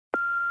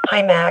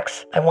Hi,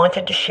 Max. I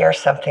wanted to share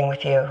something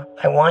with you.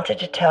 I wanted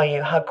to tell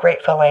you how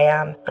grateful I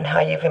am and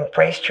how you've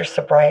embraced your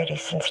sobriety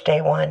since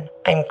day one.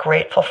 I'm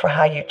grateful for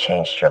how you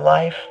changed your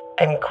life.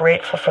 I'm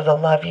grateful for the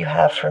love you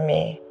have for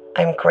me.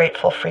 I'm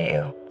grateful for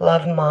you.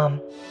 Love, Mom.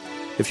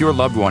 If your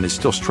loved one is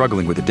still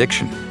struggling with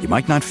addiction, you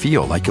might not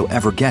feel like you'll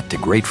ever get to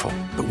grateful,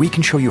 but we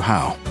can show you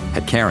how.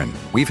 At Caron,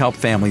 we've helped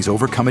families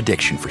overcome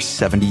addiction for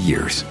 70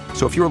 years.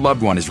 So if your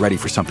loved one is ready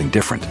for something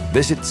different,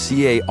 visit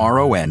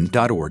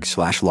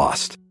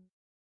caron.org/lost.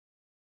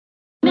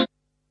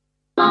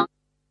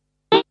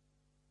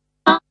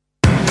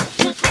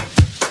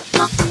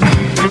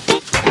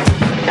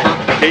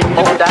 Came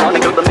on down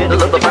into the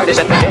middle of the party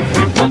and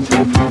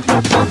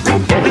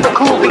into the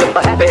cool of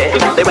the happy,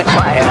 they went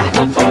quiet.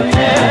 Oh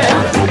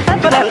yeah.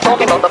 But I'm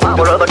talking about the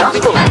power of the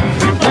gospel.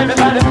 Into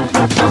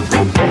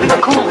the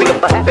cool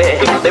of the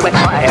happy, they went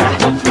quiet.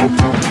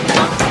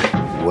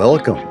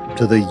 Welcome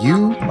to the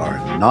You Are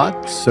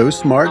Not So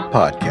Smart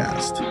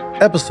podcast,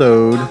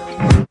 episode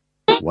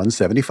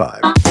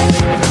 175.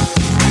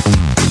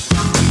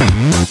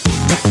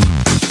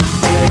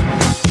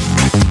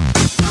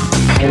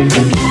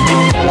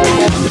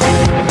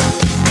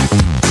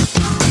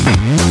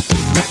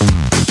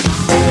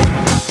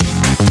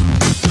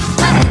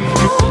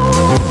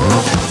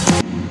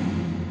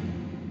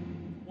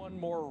 One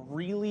more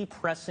really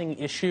pressing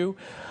issue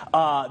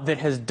that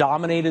has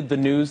dominated the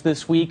news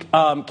this week.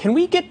 Can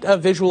we get a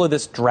visual of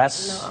this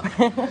dress?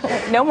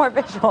 No more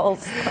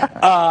visuals.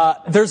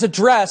 There's a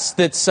dress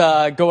that's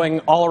going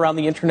all around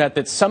the internet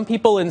that some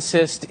people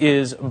insist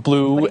is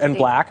blue and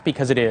black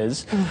because it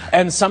is,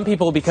 and some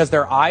people, because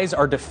their eyes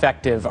are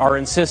defective, are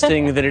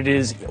insisting that it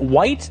is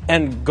white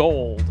and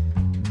gold.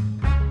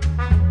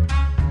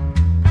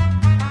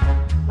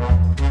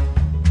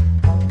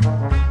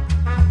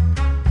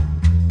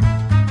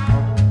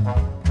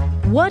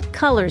 What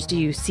colors do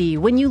you see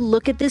when you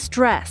look at this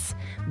dress?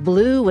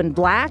 Blue and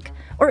black?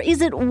 Or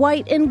is it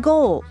white and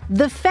gold?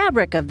 The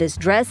fabric of this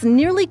dress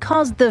nearly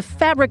caused the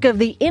fabric of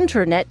the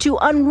internet to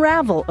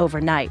unravel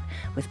overnight,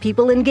 with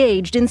people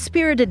engaged in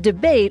spirited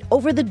debate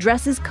over the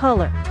dress's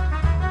color.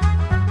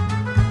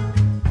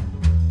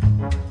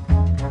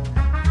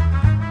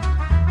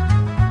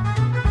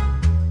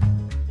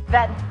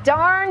 That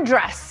darn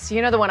dress,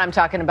 you know the one I'm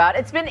talking about.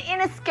 It's been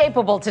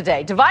inescapable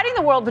today, dividing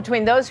the world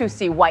between those who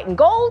see white and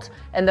gold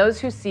and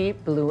those who see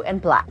blue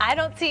and black. I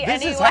don't see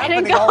This any is white and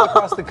happening all gold.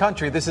 across the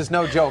country. This is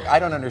no joke. I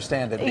don't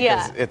understand it because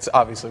Yeah. it's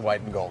obviously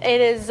white and gold. It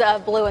is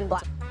blue and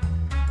black.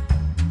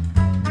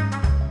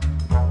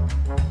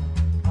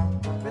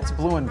 If it's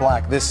blue and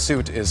black, this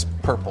suit is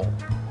purple.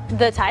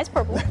 The tie's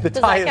purple. The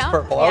Does tie that is count?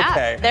 purple. Yeah,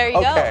 Okay. there you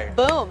Okay.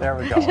 go. Boom. There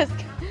we go. Just-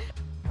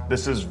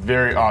 This is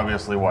very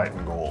obviously white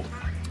and gold.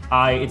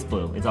 It's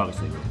blue. It's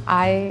obviously blue.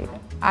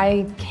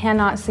 I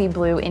cannot see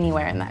blue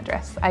anywhere in that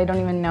dress. I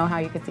don't even know how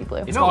you could see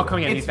blue. It's all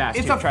coming at me fast.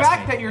 It's too, a trust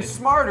fact me. that you're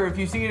smarter if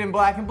you see it in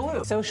black and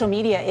blue. Social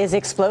media is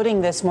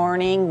exploding this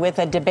morning with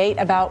a debate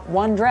about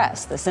one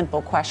dress. The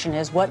simple question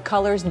is, what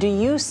colors do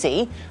you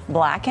see?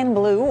 Black and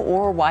blue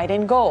or white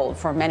and gold?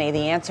 For many,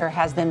 the answer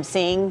has them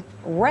seeing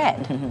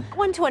red.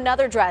 One to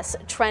another dress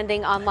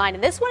trending online,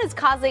 and this one is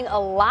causing a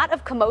lot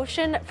of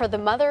commotion for the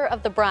mother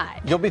of the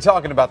bride. You'll be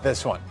talking about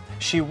this one.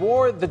 She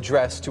wore the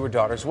dress to her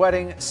daughter's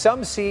wedding.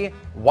 Some see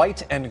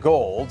white and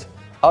gold.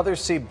 Others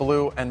see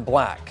blue and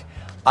black.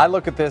 I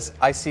look at this,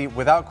 I see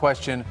without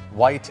question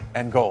white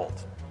and gold.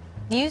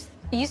 You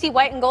see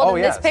white and gold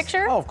in yes. this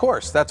picture? Oh, of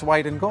course. That's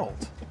white and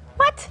gold.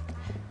 What?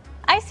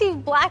 I see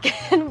black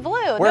and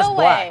blue. Where's no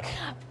black? way.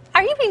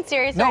 Are you being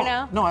serious right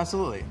now? No,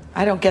 absolutely.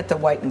 I don't get the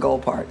white and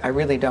gold part. I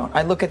really don't.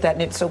 I look at that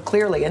and it's so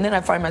clearly, and then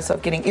I find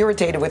myself getting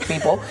irritated with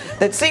people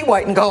that see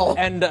white and gold.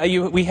 And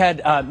we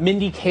had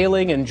Mindy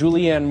Kaling and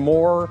Julianne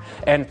Moore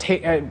and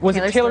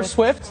Taylor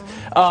Swift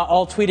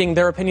all tweeting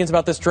their opinions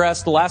about this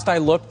dress. The last I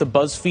looked, the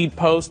BuzzFeed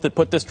post that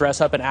put this dress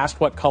up and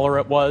asked what color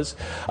it was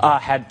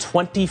had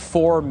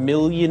 24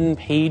 million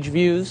page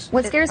views.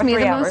 What scares me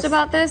the most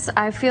about this,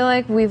 I feel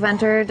like we've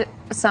entered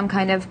some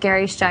kind of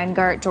Gary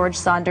Steingart, George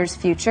Saunders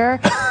future,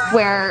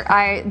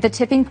 where the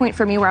tipping point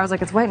for me where I was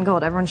like, it's white and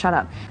gold, everyone shut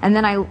up. And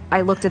then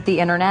I looked at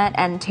the internet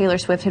and Taylor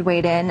Swift had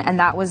weighed in, and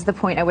that was the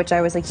point at which I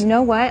was like, you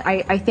know what?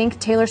 I think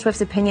Taylor Swift's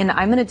opinion,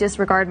 I'm going to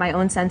disregard my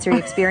own sensory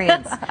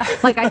experience.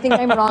 Like, I think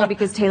I'm wrong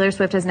because Taylor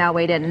Swift has now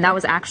weighed in, and that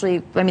was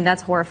actually, I mean,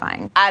 that's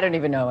horrifying. I don't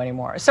even know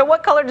anymore. So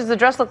what color does the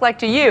dress look like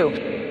to you?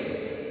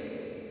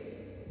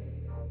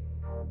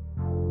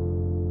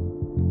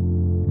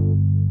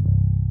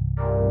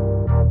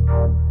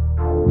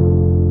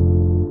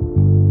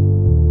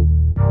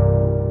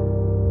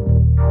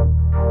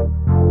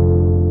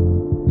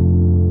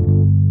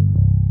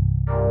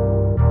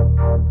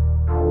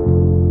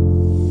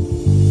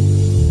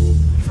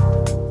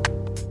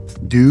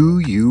 Do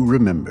you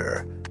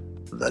remember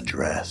the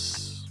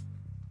dress?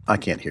 I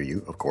can't hear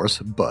you, of course,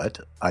 but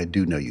I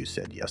do know you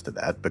said yes to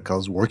that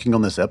because working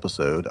on this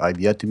episode, I've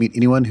yet to meet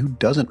anyone who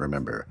doesn't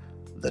remember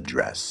the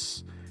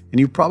dress. And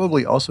you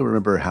probably also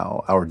remember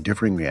how our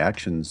differing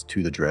reactions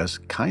to the dress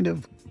kind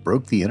of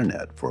broke the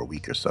internet for a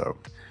week or so.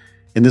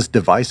 In this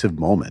divisive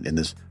moment, in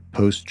this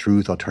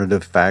post-truth,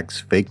 alternative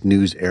facts, fake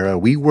news era,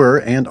 we were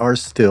and are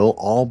still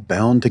all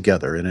bound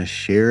together in a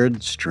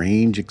shared,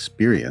 strange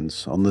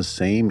experience on the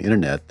same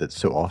internet that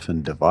so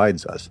often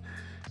divides us.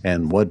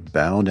 And what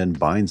bound and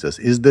binds us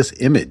is this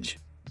image,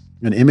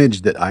 an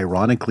image that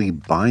ironically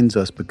binds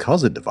us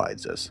because it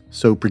divides us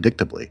so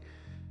predictably.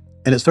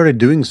 And it started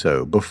doing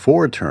so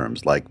before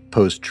terms like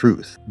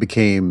post-truth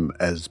became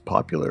as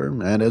popular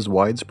and as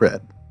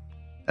widespread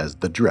as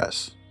the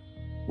dress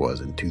was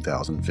in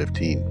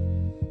 2015.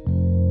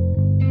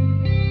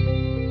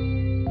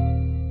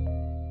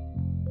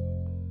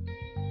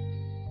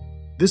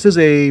 This is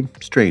a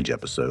strange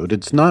episode.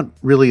 It's not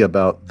really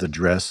about the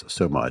dress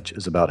so much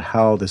as about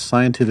how the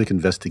scientific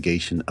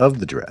investigation of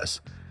the dress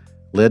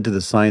led to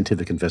the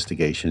scientific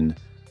investigation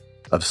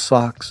of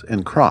socks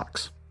and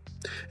Crocs,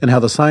 and how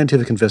the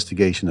scientific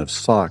investigation of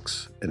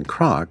socks and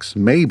Crocs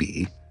may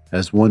be,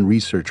 as one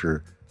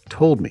researcher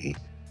told me,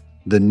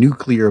 the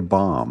nuclear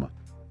bomb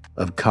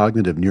of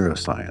cognitive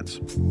neuroscience.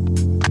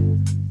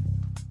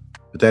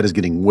 But that is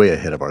getting way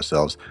ahead of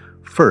ourselves.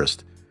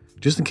 First,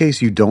 just in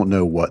case you don't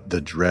know what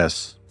the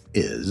dress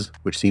is,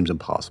 which seems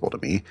impossible to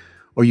me,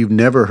 or you've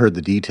never heard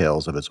the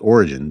details of its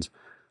origins,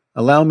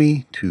 allow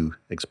me to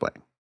explain.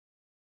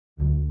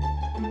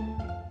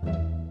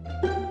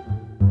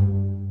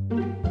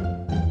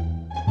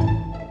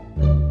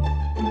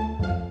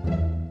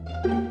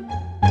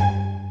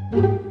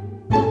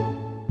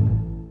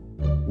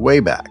 Way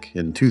back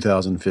in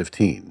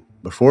 2015,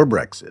 before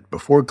Brexit,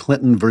 before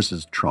Clinton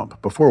versus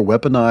Trump, before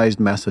weaponized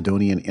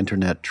Macedonian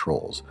internet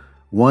trolls,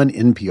 one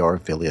NPR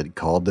affiliate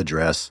called the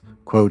dress,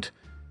 quote,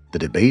 the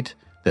debate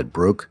that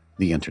broke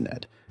the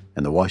internet,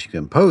 and the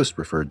Washington Post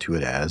referred to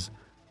it as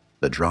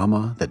the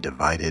drama that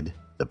divided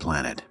the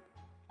planet.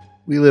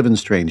 We live in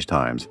strange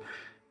times,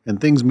 and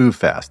things move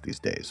fast these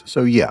days.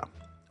 So yeah,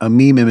 a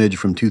meme image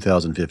from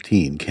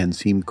 2015 can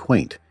seem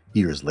quaint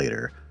years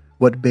later.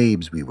 What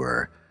babes we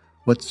were.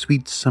 What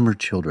sweet summer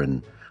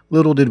children.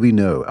 Little did we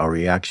know our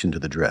reaction to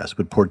the dress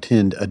would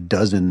portend a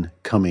dozen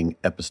coming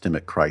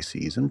epistemic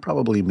crises, and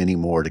probably many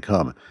more to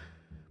come.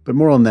 But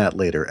more on that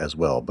later as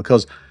well,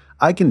 because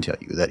I can tell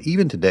you that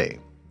even today,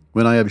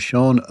 when I have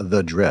shown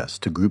the dress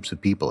to groups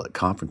of people at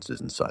conferences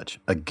and such,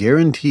 a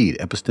guaranteed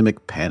epistemic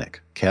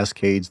panic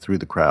cascades through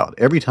the crowd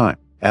every time.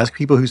 Ask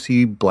people who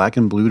see black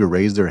and blue to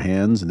raise their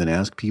hands, and then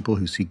ask people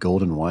who see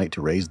gold and white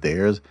to raise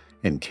theirs,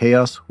 and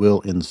chaos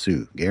will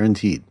ensue,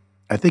 guaranteed.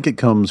 I think it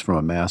comes from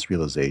a mass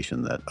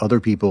realization that other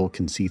people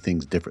can see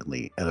things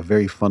differently at a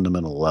very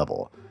fundamental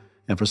level.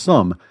 And for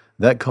some,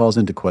 that calls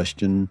into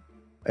question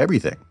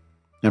everything.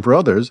 And for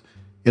others,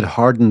 it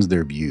hardens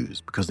their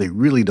views because they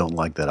really don't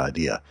like that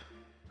idea.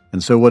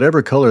 And so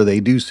whatever color they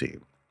do see,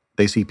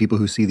 they see people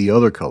who see the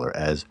other color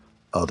as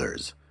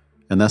others.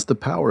 And that's the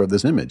power of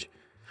this image.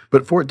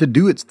 But for it to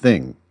do its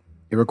thing,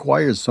 it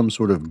requires some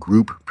sort of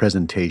group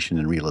presentation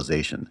and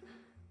realization,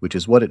 which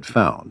is what it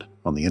found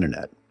on the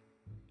internet.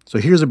 So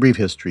here's a brief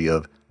history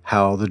of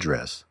how the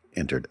dress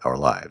entered our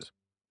lives.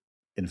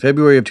 In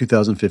February of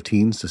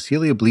 2015,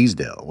 Cecilia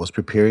Bleasdale was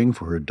preparing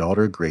for her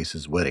daughter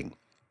Grace's wedding.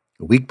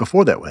 A week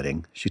before that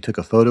wedding, she took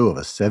a photo of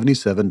a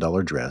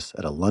 $77 dress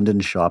at a London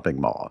shopping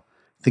mall.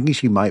 Thinking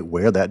she might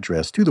wear that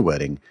dress to the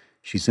wedding,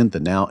 she sent the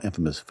now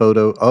infamous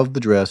photo of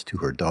the dress to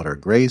her daughter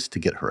Grace to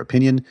get her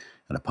opinion,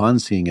 and upon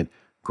seeing it,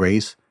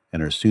 Grace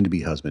and her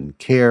soon-to-be husband,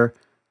 Care,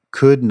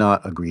 could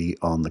not agree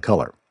on the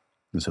color.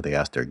 And so they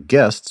asked their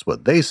guests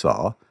what they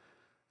saw,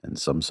 and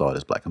some saw it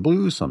as black and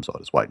blue, some saw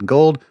it as white and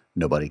gold.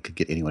 Nobody could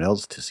get anyone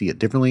else to see it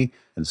differently,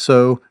 and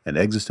so an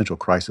existential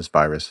crisis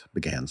virus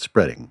began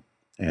spreading.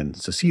 And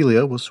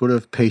Cecilia was sort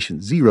of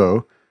patient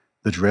zero.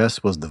 The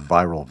dress was the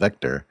viral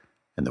vector,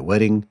 and the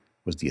wedding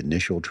was the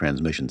initial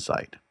transmission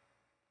site.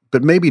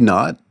 But maybe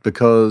not,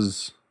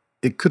 because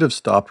it could have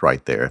stopped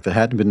right there if it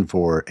hadn't been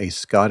for a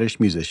Scottish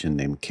musician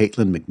named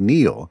Caitlin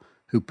McNeil,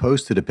 who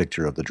posted a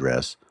picture of the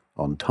dress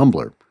on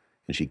Tumblr,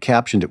 and she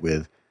captioned it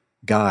with,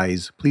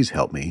 "Guys, please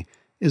help me.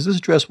 Is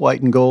this dress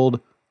white and gold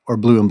or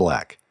blue and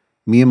black?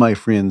 Me and my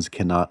friends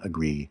cannot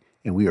agree,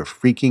 and we are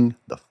freaking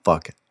the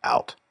fuck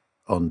out."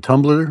 On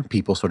Tumblr,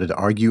 people started to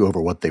argue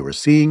over what they were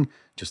seeing,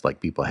 just like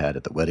people had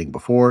at the wedding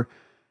before,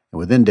 and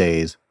within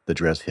days, the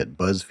dress hit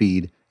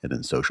BuzzFeed and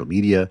then social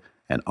media,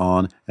 and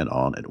on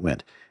it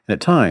went. And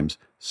at times,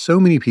 so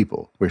many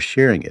people were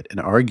sharing it and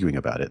arguing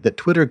about it that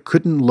Twitter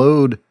couldn't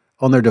load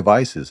on their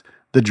devices.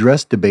 The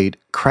dress debate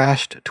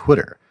crashed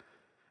Twitter,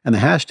 and the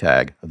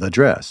hashtag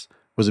 #TheDress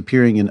was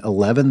appearing in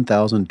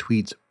 11,000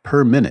 tweets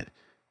per minute.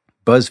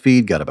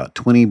 BuzzFeed got about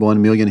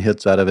 21 million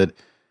hits out of it,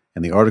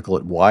 and the article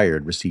at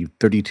Wired received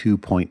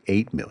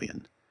 32.8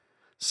 million.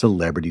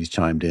 Celebrities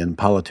chimed in,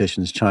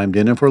 politicians chimed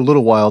in, and for a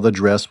little while the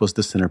dress was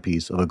the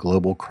centerpiece of a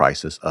global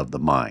crisis of the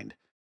mind.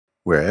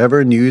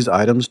 Wherever news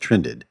items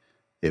trended,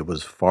 it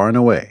was far and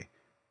away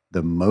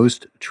the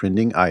most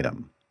trending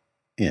item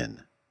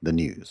in the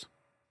news.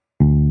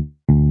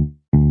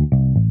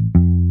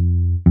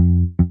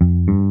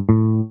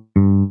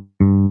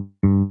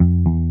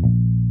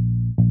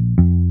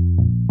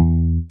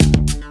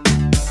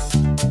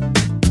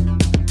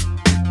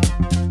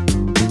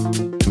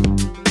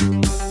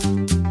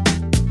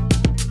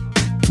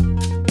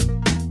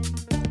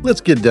 Let's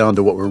get down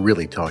to what we're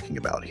really talking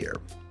about here.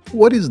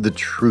 What is the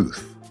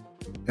truth?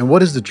 And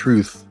what is the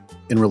truth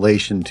in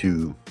relation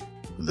to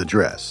the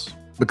dress?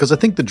 Because I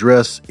think the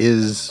dress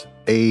is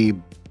a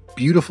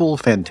beautiful,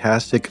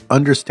 fantastic,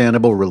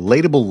 understandable,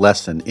 relatable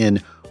lesson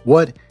in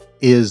what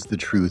is the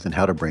truth and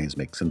how do brains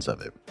make sense of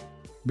it.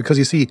 Because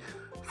you see,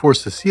 for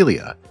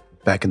Cecilia,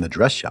 back in the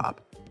dress shop,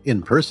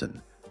 in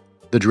person,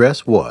 the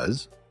dress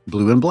was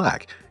blue and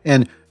black.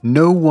 And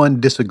no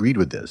one disagreed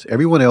with this.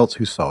 Everyone else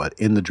who saw it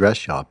in the dress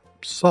shop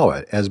saw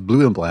it as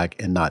blue and black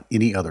and not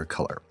any other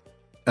color.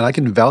 And I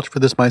can vouch for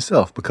this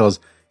myself because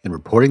in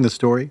reporting the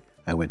story,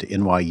 I went to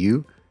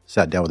NYU,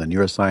 sat down with a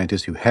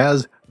neuroscientist who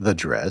has the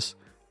dress,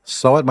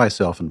 saw it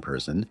myself in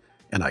person,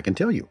 and I can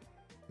tell you,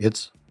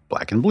 it's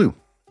black and blue.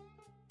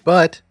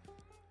 But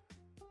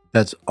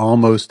that's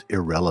almost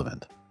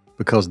irrelevant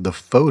because the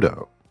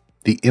photo,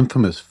 the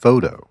infamous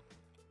photo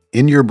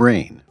in your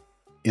brain,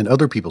 in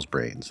other people's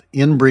brains,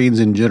 in brains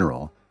in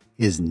general,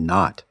 is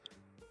not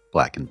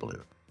black and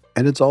blue.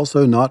 And it's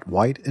also not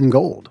white and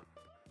gold.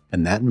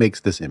 And that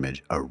makes this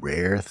image a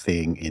rare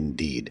thing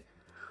indeed.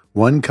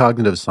 One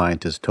cognitive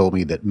scientist told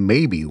me that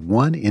maybe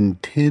 1 in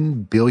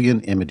 10 billion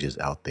images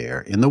out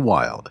there in the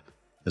wild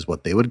is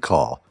what they would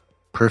call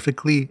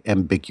perfectly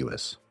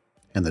ambiguous.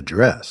 And the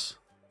dress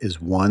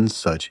is one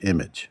such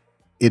image.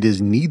 It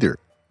is neither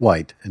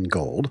white and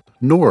gold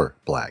nor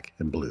black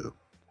and blue.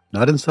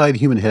 Not inside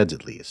human heads,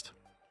 at least.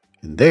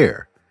 And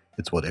there,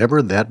 it's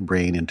whatever that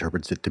brain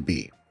interprets it to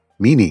be.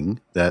 Meaning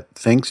that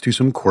thanks to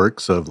some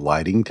quirks of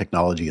lighting,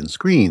 technology, and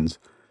screens,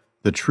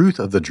 the truth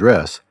of the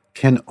dress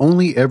can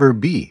only ever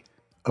be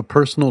a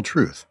personal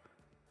truth.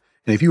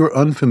 And if you are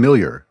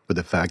unfamiliar with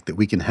the fact that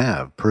we can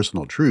have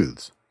personal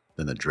truths,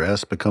 then the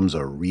dress becomes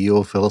a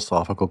real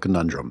philosophical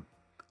conundrum.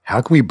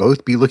 How can we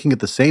both be looking at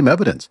the same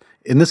evidence,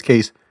 in this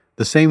case,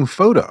 the same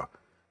photo,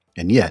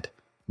 and yet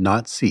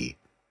not see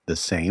the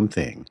same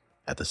thing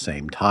at the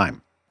same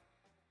time?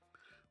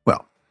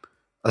 Well,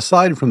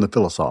 aside from the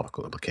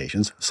philosophical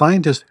implications,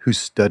 scientists who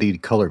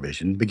studied color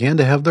vision began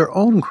to have their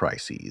own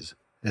crises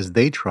as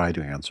they tried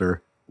to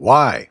answer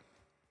why.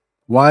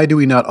 Why do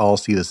we not all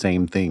see the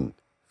same thing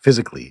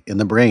physically in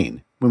the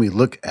brain when we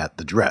look at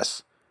the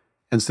dress?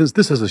 And since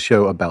this is a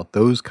show about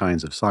those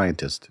kinds of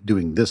scientists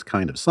doing this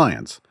kind of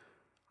science,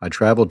 I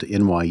traveled to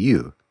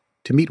NYU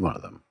to meet one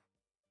of them.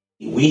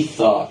 We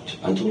thought,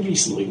 until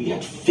recently, we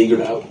had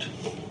figured out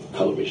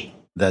color vision.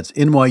 That's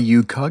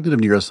NYU cognitive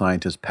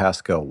neuroscientist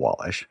Pascal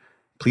Wallish.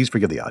 Please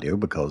forgive the audio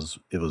because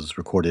it was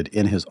recorded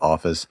in his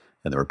office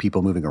and there were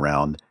people moving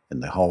around in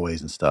the hallways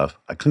and stuff.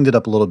 I cleaned it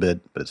up a little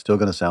bit, but it's still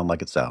going to sound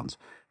like it sounds.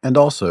 And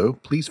also,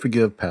 please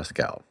forgive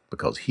Pascal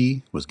because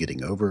he was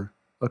getting over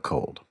a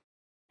cold.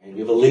 And we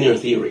have a linear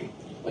theory.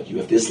 Like you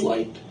have this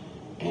light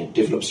and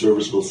different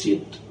observers will see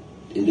it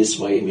in this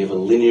way, and we have a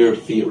linear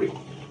theory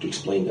to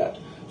explain that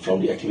from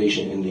the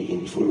activation in the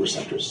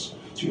photoreceptors.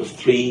 So you have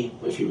three,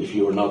 if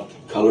you are not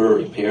color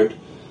impaired,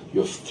 you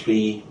have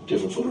 3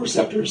 different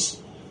photoreceptors,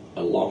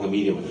 a long, a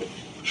medium, and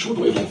a short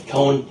wavelength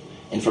cone,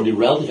 and from the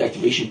relative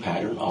activation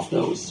pattern of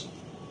those,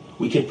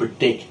 we can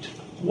predict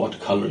what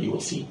color you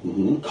will see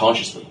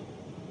consciously.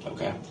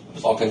 Okay?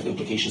 There's all kinds of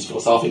implications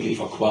philosophically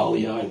for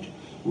qualia and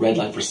red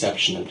light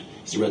perception, and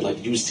is the red light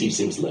you see,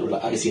 same as the red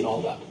light I see, and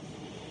all that.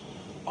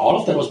 All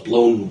of that was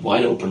blown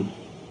wide open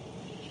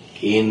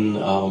in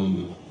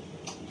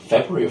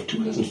February of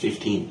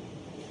 2015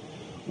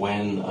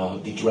 when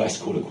the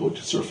dress, quote-unquote,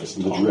 surfaced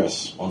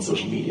on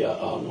social media,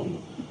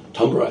 on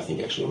Tumblr, I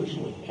think, actually,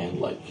 originally, and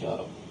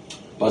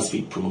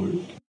BuzzFeed promoted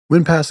it.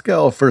 When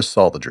Pascal first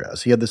saw the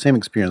dress, he had the same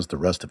experience the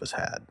rest of us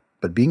had.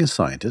 But being a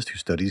scientist who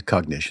studies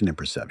cognition and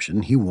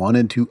perception, he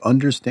wanted to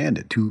understand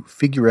it, to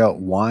figure out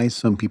why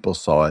some people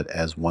saw it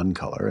as one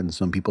color and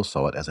some people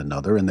saw it as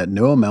another, and that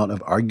no amount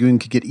of arguing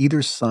could get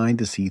either side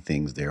to see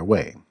things their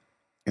way.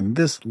 And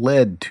this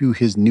led to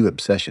his new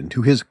obsession,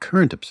 to his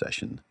current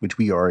obsession, which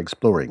we are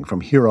exploring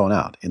from here on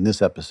out in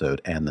this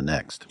episode and the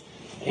next.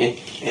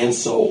 And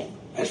so,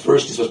 at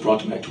first, this was brought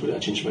to my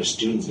attention by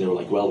students. They were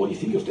like, well, what do you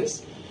think of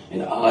this?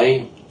 And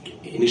I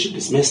initially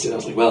dismissed it. I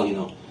was like,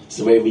 well, it's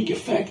a very weak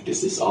effect.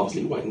 This is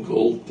obviously white and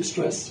gold, this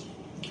dress.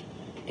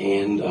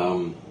 And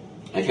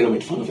I kind of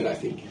made fun of it, I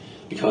think.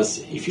 Because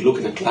if you look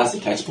at a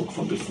classic textbook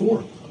from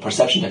before, a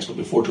perception textbook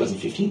before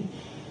 2015,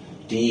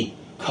 the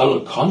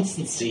color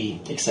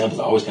constancy examples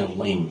are always kind of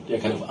lame. They're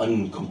kind of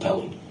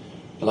uncompelling.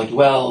 They're like,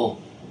 well,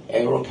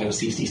 everyone kind of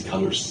sees these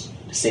colors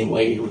the same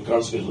way,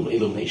 regardless of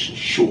illumination,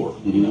 sure,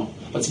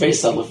 But it's very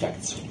subtle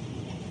effects.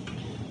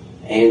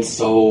 And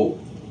so,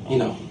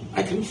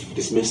 I kind of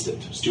dismissed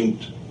it. A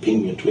student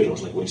pinged me on Twitter. I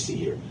was like, what do you see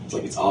here? It's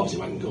like, it's obviously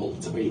white and gold.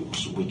 It's a very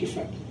weak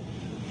effect.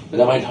 But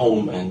I went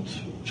home and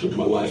showed it to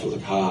my wife. I was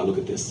like, look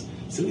at this.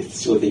 It's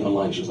silly thing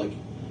online. She was like,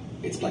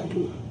 it's black and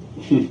blue.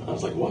 I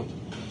was like, what?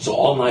 So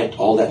all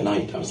that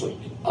night, I was like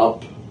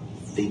up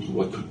thinking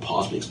what could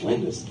possibly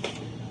explain this.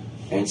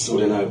 And so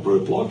then I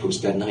wrote a blog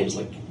post that night. It's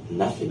like,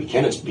 nothing. We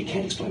can't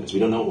explain this. We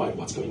don't know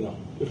what's going on.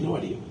 We have no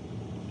idea.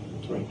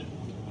 Right?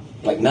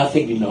 Like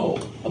nothing we know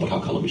about how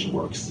color vision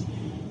works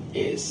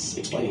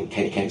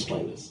can't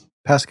explain this.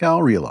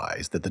 Pascal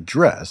realized that the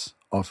dress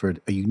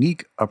offered a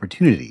unique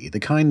opportunity, the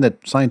kind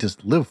that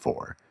scientists live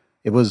for.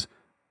 It was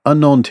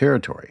unknown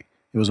territory.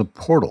 It was a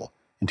portal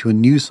into a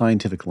new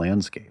scientific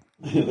landscape.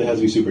 That has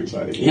to be super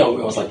exciting. Yeah, I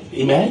was like,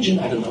 imagine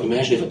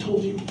if I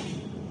told you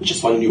we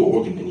just found a new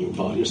organ in your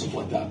body or something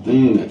like that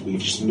we've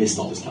just missed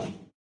all this time.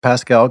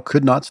 Pascal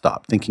could not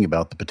stop thinking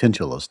about the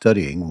potential of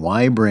studying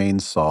why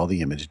brains saw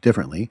the image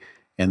differently,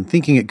 and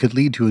thinking it could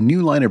lead to a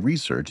new line of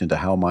research into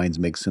how minds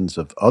make sense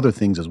of other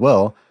things as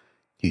well.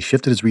 He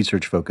shifted his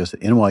research focus at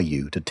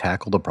NYU to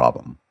tackle the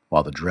problem,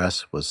 while the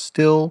dress was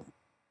still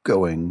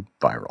going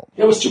viral.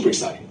 It was super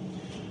exciting.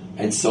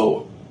 And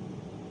so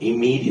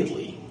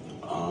immediately,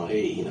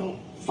 I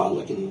filed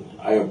like an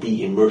IRB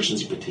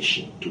emergency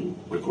petition to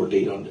record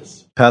data on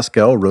this.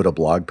 Pascal wrote a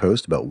blog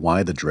post about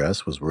why the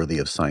dress was worthy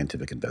of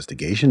scientific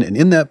investigation, and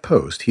in that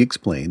post, he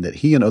explained that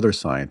he and other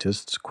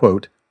scientists,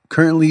 quote,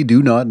 currently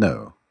do not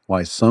know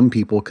why some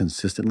people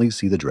consistently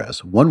see the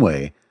dress one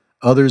way,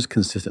 others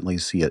consistently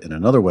see it in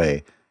another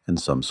way, and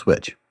some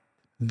switch.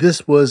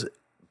 This was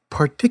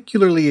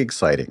particularly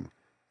exciting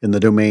in the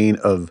domain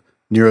of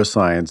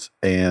neuroscience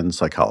and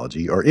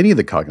psychology, or any of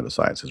the cognitive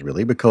sciences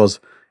really,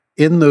 because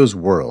in those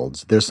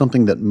worlds, there's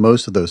something that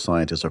most of those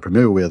scientists are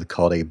familiar with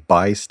called a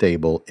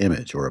bistable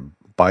image, or a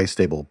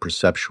bistable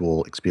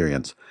perceptual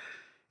experience.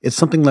 It's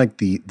something like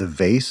the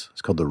vase.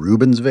 It's called the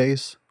Rubens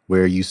vase,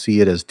 where you see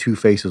it as two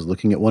faces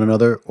looking at one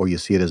another, or you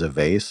see it as a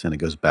vase and it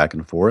goes back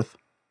and forth.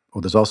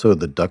 Or there's also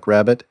the duck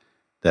rabbit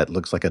that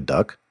looks like a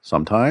duck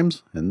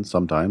sometimes, and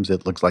sometimes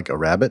it looks like a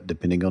rabbit,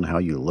 depending on how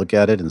you look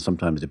at it, and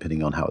sometimes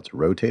depending on how it's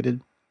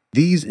rotated.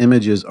 These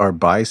images are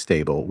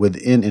bistable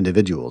within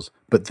individuals,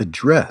 but the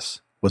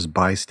dress was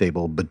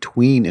bistable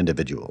between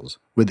individuals,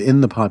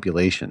 within the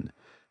population.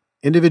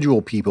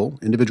 Individual people,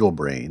 individual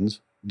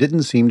brains,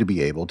 didn't seem to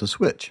be able to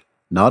switch,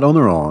 not on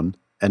their own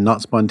and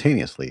not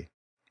spontaneously,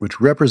 which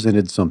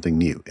represented something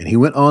new. And he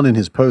went on in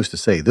his post to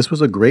say this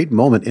was a great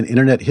moment in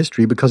internet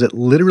history because it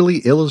literally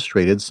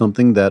illustrated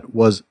something that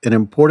was an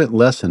important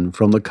lesson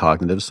from the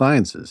cognitive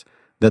sciences,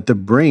 that the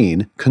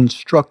brain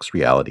constructs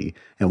reality,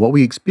 and what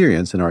we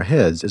experience in our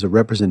heads is a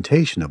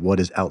representation of what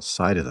is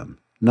outside of them,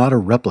 not a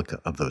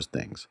replica of those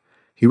things.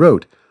 He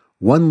wrote,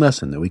 one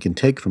lesson that we can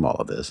take from all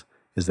of this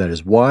is that it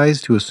is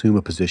wise to assume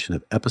a position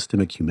of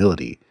epistemic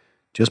humility.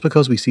 Just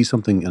because we see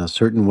something in a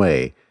certain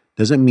way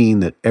doesn't mean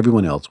that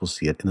everyone else will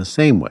see it in the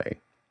same way.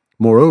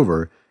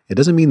 Moreover, it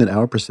doesn't mean that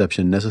our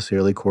perception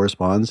necessarily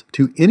corresponds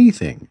to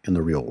anything in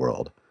the real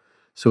world.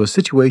 So a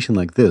situation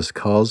like this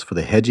calls for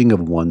the hedging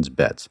of one's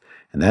bets,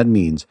 and that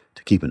means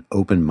to keep an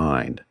open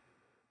mind.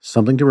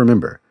 Something to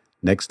remember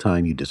next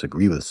time you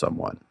disagree with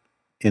someone.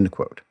 End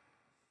quote.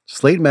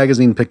 Slate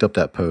magazine picked up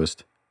that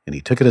post, and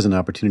he took it as an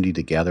opportunity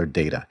to gather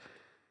data.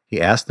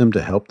 He asked them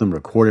to help them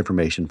record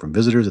information from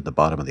visitors at the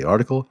bottom of the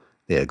article.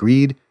 They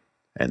agreed,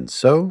 and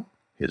so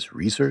his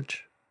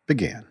research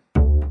began.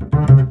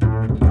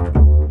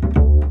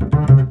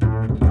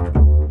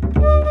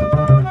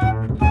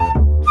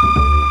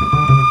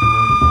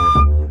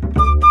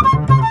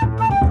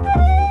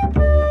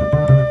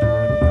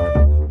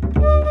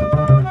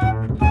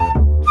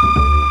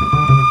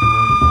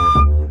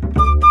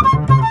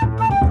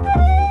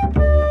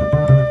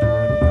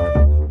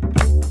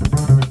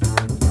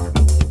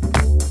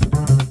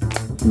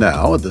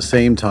 Now, at the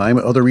same time,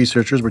 other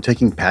researchers were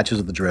taking patches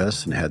of the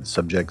dress and had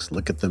subjects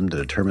look at them to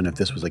determine if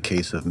this was a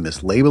case of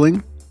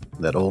mislabeling,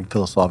 that old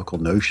philosophical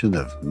notion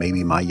of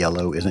maybe my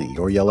yellow isn't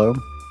your yellow.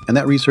 And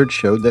that research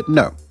showed that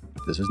no,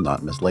 this is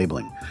not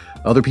mislabeling.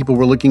 Other people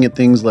were looking at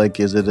things like,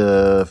 is it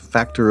a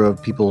factor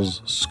of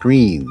people's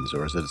screens,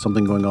 or is it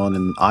something going on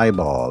in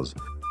eyeballs?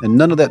 And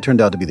none of that turned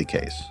out to be the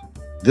case.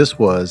 This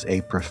was a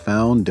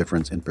profound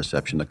difference in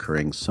perception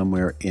occurring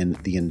somewhere in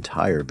the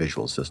entire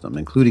visual system,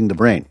 including the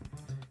brain.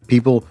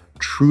 People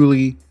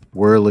truly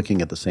were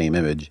looking at the same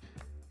image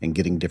and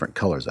getting different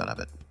colors out of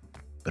it.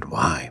 But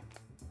why?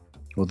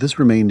 Well, this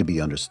remained to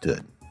be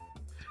understood.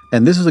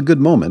 And this is a good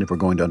moment, if we're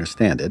going to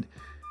understand it,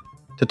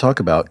 to talk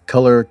about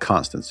color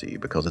constancy,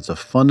 because it's a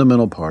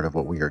fundamental part of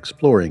what we are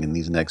exploring in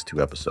these next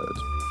two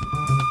episodes.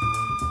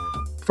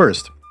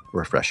 First, a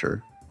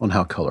refresher on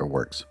how color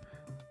works.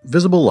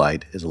 Visible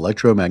light is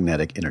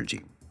electromagnetic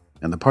energy,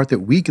 and the part that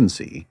we can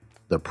see,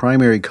 the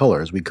primary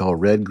colors we call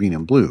red, green,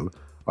 and blue,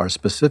 are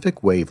specific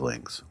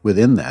wavelengths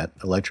within that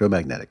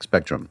electromagnetic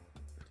spectrum.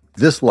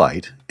 This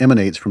light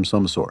emanates from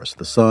some source,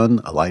 the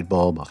sun, a light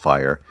bulb, a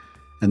fire,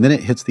 and then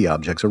it hits the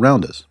objects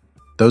around us.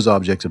 Those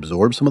objects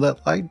absorb some of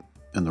that light,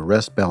 and the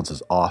rest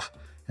bounces off,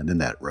 and then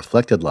that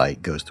reflected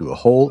light goes through a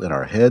hole in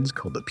our heads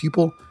called the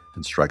pupil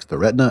and strikes the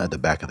retina at the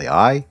back of the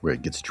eye, where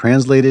it gets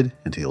translated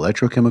into the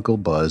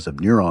electrochemical buzz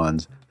of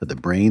neurons that the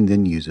brain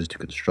then uses to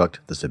construct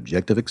the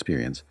subjective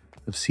experience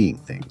of seeing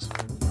things.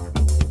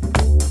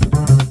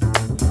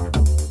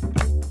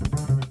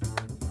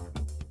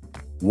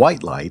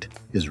 White light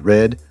is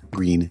red,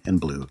 green, and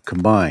blue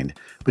combined.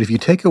 But if you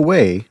take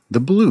away the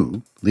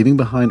blue, leaving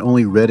behind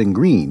only red and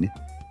green,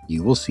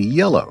 you will see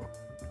yellow.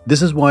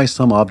 This is why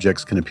some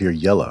objects can appear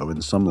yellow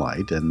in some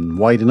light and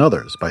white in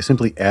others by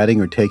simply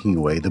adding or taking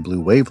away the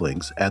blue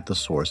wavelengths at the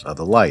source of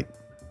the light.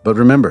 But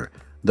remember,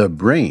 the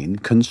brain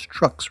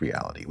constructs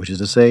reality, which is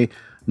to say,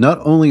 not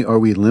only are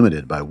we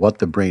limited by what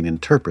the brain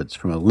interprets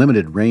from a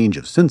limited range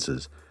of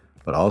senses,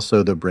 but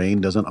also the brain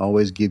doesn't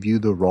always give you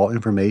the raw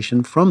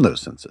information from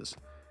those senses.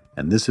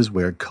 And this is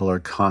where color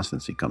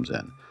constancy comes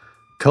in.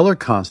 Color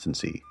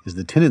constancy is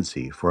the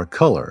tendency for a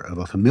color of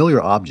a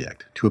familiar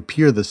object to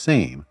appear the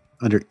same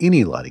under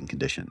any lighting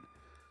condition.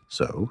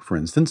 So, for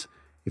instance,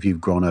 if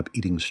you've grown up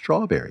eating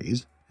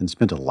strawberries and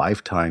spent a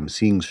lifetime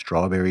seeing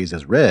strawberries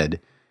as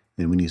red,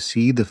 then when you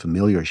see the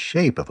familiar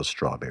shape of a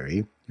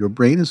strawberry, your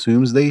brain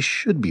assumes they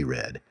should be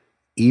red,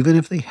 even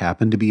if they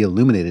happen to be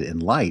illuminated in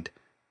light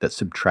that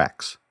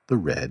subtracts the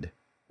red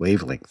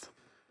wavelength.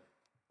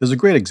 There's a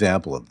great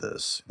example of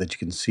this that you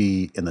can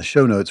see in the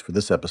show notes for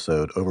this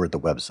episode over at the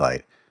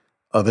website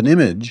of an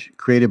image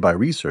created by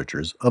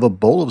researchers of a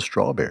bowl of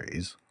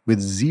strawberries with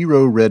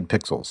 0 red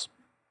pixels.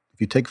 If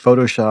you take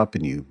Photoshop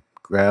and you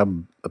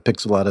grab a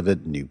pixel out of it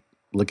and you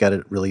look at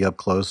it really up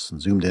close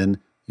and zoomed in,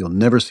 you'll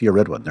never see a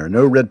red one. There are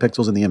no red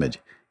pixels in the image.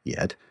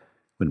 Yet,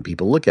 when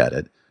people look at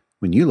it,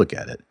 when you look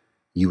at it,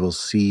 you will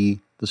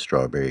see the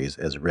strawberries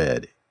as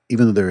red,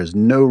 even though there is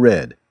no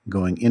red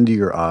going into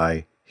your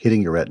eye,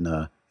 hitting your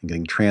retina, and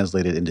getting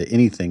translated into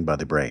anything by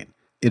the brain.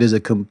 It is a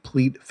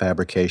complete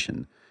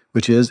fabrication,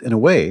 which is, in a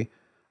way,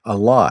 a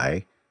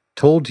lie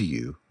told to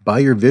you by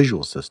your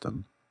visual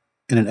system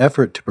in an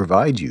effort to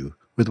provide you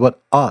with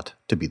what ought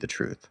to be the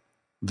truth.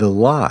 The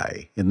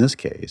lie, in this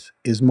case,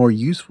 is more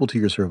useful to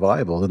your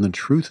survival than the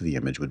truth of the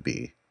image would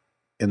be,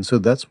 and so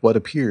that's what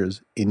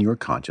appears in your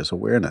conscious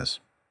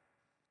awareness.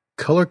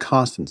 Color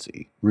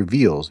constancy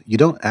reveals you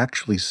don't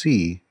actually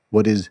see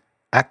what is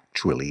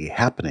actually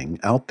happening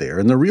out there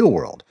in the real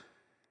world.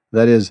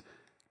 That is,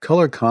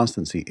 color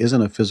constancy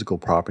isn't a physical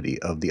property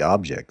of the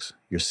objects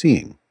you're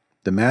seeing.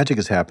 The magic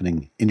is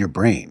happening in your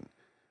brain.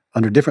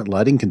 Under different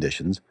lighting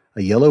conditions,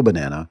 a yellow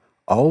banana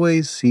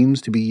always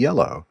seems to be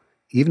yellow,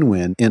 even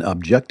when, in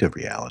objective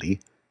reality,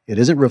 it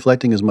isn't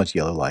reflecting as much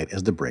yellow light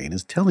as the brain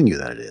is telling you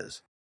that it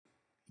is.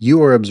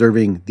 You are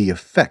observing the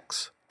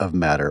effects of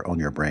matter on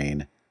your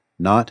brain,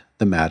 not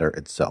the matter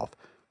itself.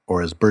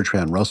 Or as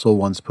Bertrand Russell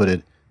once put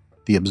it,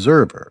 the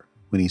observer,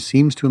 when he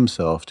seems to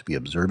himself to be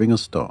observing a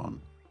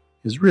stone,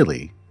 is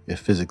really, if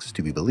physics is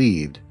to be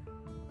believed,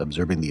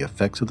 observing the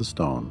effects of the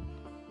stone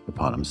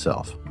upon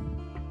himself.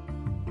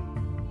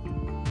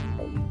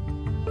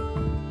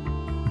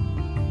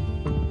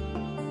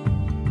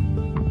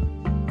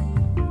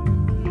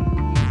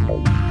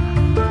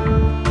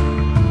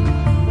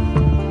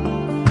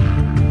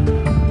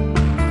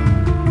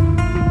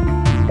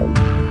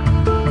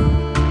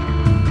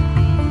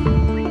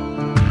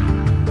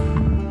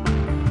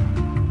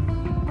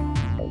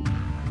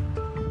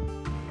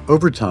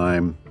 Over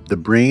time, the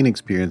brain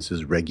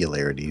experiences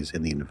regularities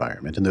in the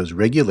environment, and those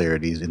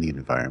regularities in the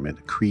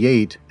environment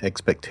create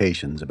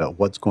expectations about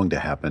what's going to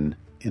happen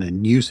in a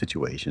new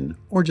situation,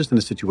 or just in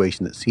a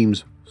situation that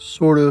seems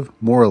sort of,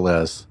 more or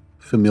less,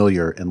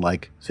 familiar and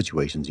like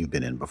situations you've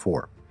been in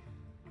before.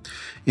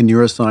 In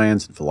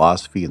neuroscience and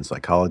philosophy and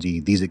psychology,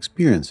 these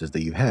experiences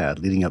that you had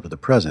leading up to the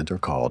present are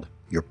called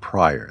your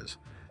priors.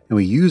 And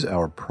we use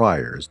our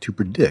priors to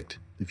predict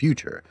the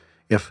future.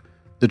 If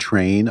the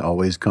train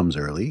always comes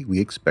early, we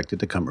expect it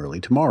to come early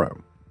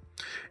tomorrow.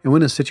 And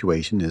when a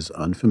situation is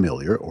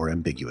unfamiliar or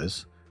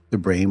ambiguous, the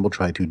brain will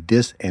try to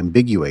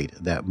disambiguate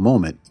that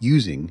moment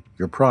using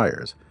your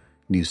priors.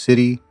 New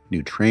city,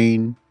 new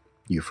train,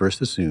 you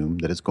first assume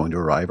that it's going to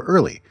arrive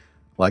early,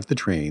 like the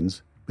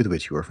trains with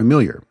which you are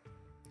familiar,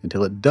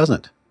 until it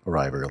doesn't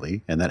arrive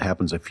early, and that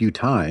happens a few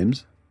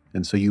times,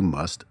 and so you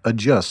must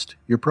adjust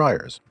your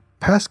priors.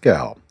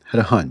 Pascal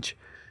had a hunch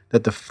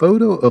that the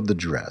photo of the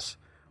dress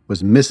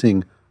was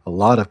missing a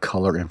lot of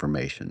color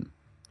information,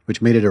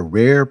 which made it a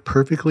rare,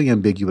 perfectly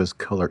ambiguous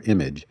color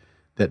image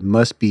that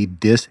must be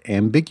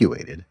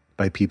disambiguated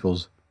by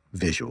people's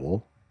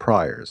visual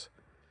priors.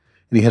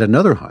 And he had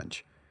another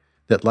hunch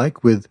that,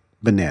 like with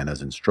bananas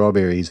and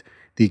strawberries,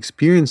 the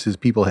experiences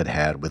people had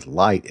had with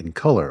light and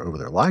color over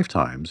their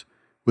lifetimes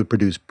would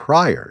produce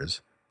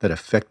priors that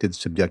affected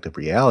subjective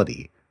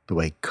reality the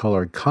way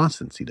color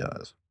constancy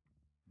does.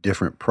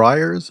 Different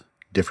priors,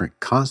 different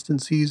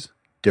constancies,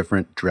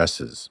 different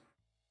dresses.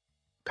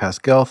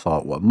 Pascal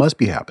thought what must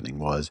be happening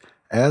was,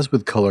 as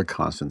with color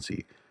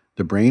constancy,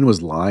 the brain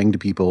was lying to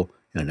people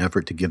in an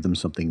effort to give them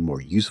something more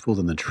useful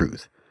than the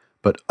truth.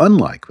 But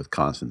unlike with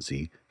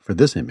constancy, for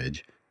this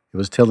image, it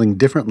was telling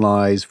different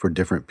lies for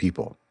different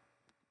people.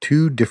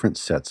 2 different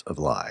sets of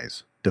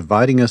lies,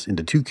 dividing us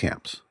into 2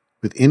 camps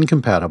with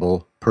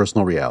incompatible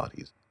personal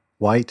realities: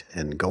 white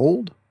and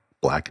gold,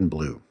 black and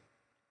blue.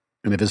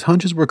 And if his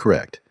hunches were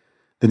correct,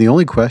 then the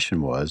only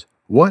question was,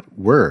 what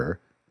were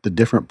the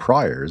different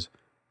priors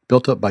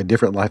built up by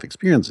different life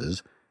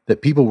experiences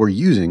that people were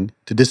using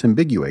to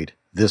disambiguate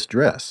this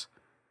dress?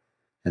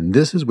 And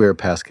this is where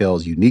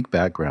Pascal's unique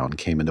background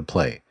came into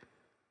play.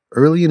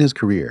 Early in his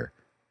career,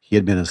 he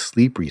had been a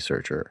sleep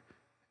researcher,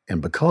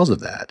 and because of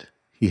that,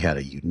 he had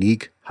a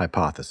unique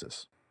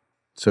hypothesis.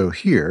 So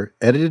here,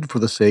 edited for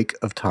the sake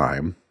of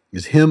time,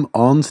 is him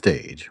on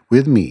stage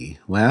with me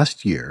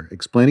last year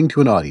explaining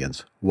to an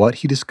audience what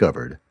he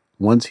discovered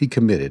once he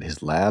committed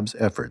his lab's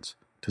efforts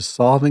to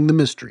solving the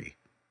mystery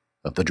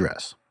of the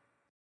dress.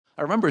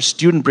 I remember a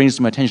student brings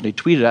to my attention, they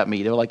tweeted at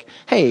me, they were like,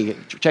 hey,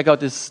 check out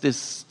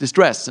this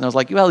dress. And I was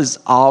like, well, it's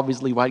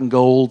obviously white and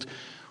gold.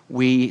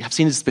 We have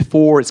seen this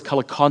before, it's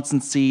color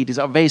constancy, these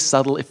are very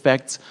subtle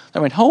effects. I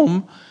went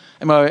home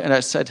and I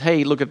said,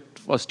 hey, look at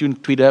what a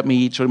student tweeted at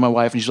me, showed my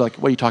wife, and she's like,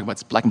 what are you talking about?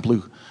 It's black and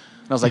blue.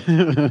 And I was like,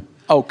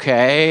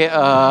 okay,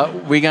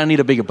 we're gonna need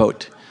a bigger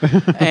boat.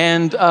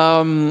 And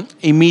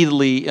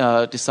immediately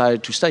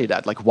decided to study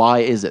that. Like, why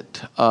is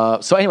it?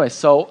 So anyway,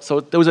 so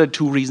those are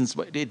two reasons.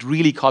 It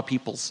really caught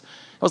people's.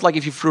 It was like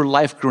if you threw a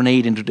live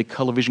grenade into the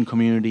color vision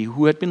community,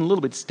 who had been a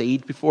little bit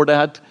staid before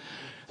that.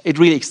 It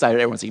really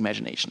excited everyone's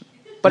imagination.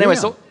 But anyway,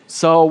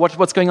 so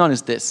what's going on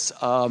is this.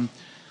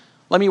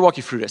 Let me walk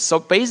you through this. So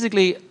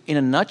basically, in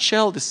a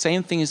nutshell, the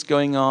same thing is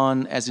going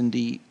on as in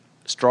the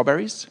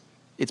strawberries.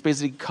 It's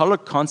basically color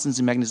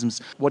constancy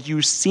mechanisms. What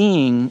you're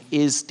seeing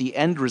is the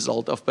end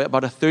result of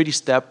about a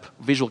 30-step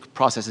visual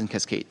processing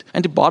cascade.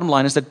 And the bottom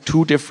line is that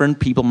two different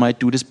people might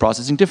do this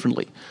processing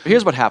differently.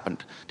 Here's what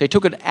happened. They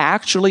took an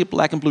actually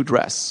black and blue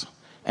dress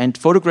and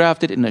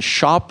photographed it in a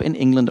shop in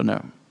England on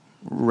a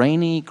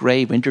rainy,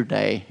 gray winter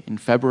day in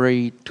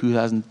February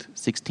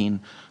 2016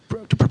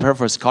 to prepare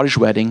for a Scottish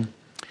wedding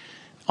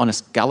on a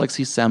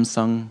Galaxy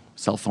Samsung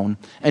cell phone,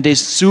 and they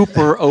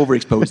super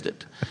overexposed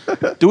it.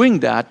 Doing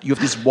that, you have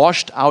this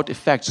washed out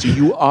effect, so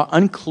you are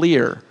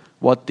unclear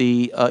what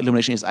the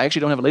illumination is. I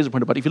actually don't have a laser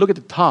pointer, but if you look at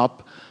the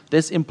top,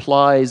 this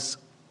implies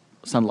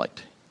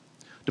sunlight.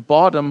 The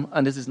bottom,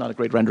 and this is not a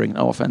great rendering,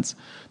 no offense,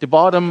 the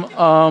bottom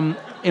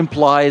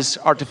implies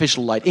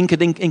artificial light,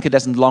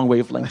 incandescent long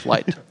wavelength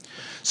light.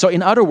 So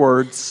in other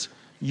words,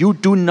 you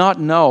do not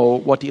know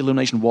what the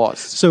illumination was.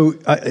 So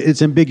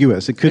it's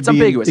ambiguous. It could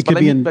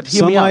be in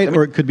sunlight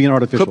or it could be in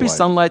artificial light. Could be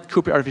sunlight,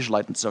 could be artificial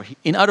light. And so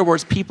in other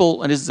words,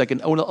 people, and this is like an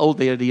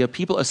old idea,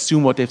 people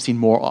assume what they've seen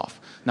more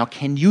of. Now,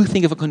 can you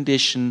think of a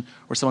condition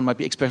where someone might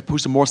be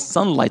exposed to more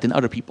sunlight than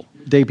other people?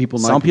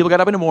 Some people get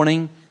up in the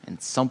morning,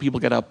 and some people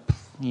get up,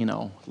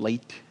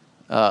 late,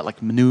 like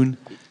noon.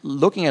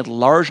 Looking at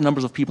large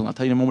numbers of people, and I'll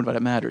tell you in a moment why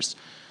that matters.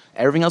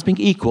 Everything else being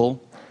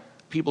equal,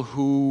 people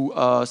who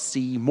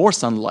see more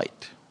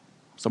sunlight,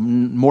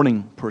 some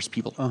morning person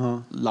people,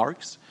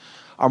 larks,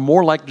 are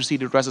more likely to see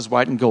the dress as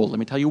white and gold. Let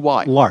me tell you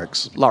why.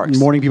 Larks.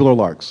 Morning people are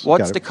larks.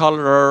 What's the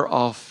color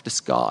of the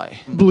sky?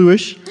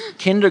 Bluish.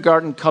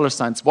 Kindergarten color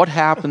science. What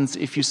happens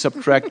if you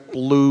subtract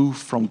blue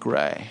from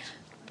gray?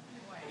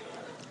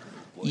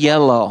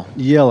 Yellow.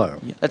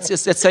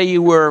 Let's say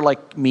you were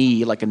like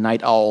me, like a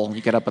night owl.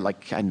 You get up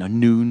at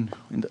noon,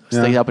 and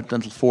stay up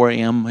until 4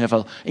 a.m. Have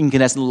an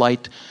incandescent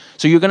light.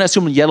 So you're going to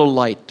assume yellow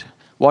light.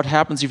 What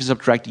happens if you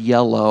subtract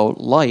yellow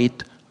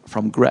light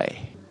from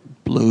gray?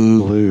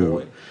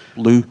 Blue.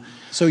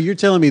 So you're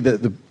telling me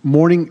that the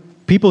morning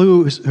people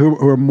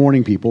who are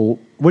morning people,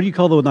 what do you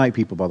call the night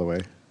people, by the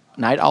way?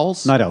 Night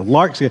owls. Night owls.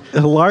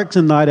 Larks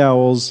and night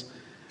owls,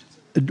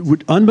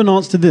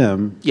 unbeknownst to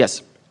them.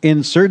 Yes.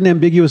 In certain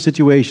ambiguous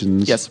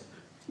situations. Yes.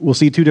 We'll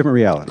see two different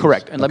realities.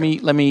 Correct. And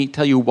let me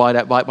tell you why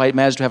it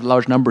matters to have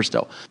large numbers,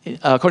 though.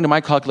 According to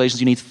my calculations,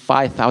 you need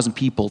 5,000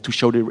 people to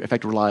show the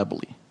effect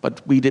reliably.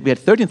 But we had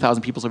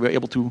 13,000 people, so we were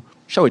able to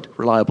show it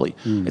reliably.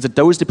 It's a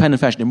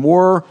dose-dependent fashion. The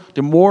more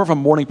of a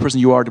morning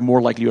person you are, the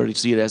more likely you are to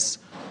see it as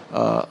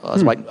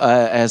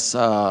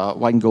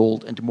white and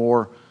gold, and the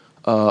more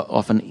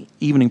of an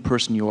evening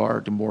person you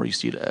are, the more you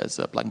see it as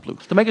black and blue.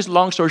 To make this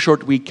long story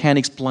short, we can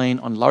explain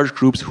on large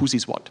groups who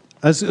sees what.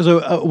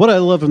 So what I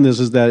love from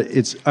this is that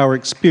it's our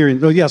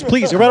experience. Oh, yes,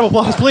 please, a round of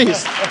applause,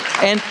 please.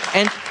 And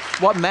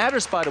what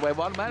matters, by the way,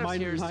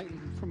 here is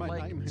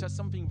just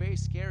something very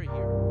scary here.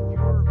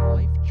 Your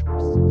life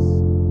choices.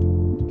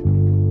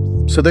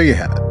 So there you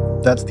have it.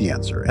 That's the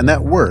answer. And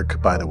that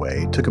work, by the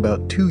way, took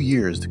about 2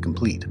 years to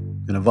complete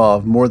and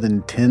involved more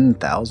than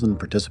 10,000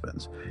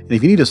 participants. And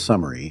if you need a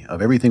summary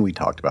of everything we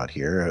talked about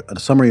here, a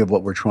summary of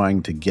what we're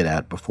trying to get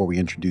at before we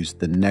introduce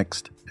the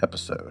next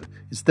episode,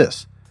 it's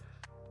this.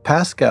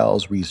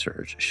 Pascal's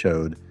research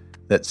showed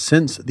that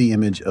since the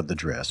image of the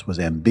dress was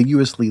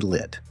ambiguously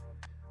lit,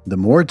 the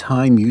more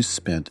time you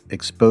spent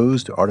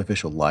exposed to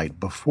artificial light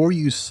before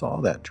you saw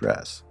that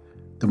dress,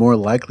 the more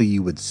likely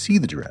you would see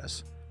the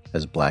dress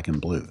as black and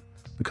blue,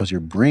 because your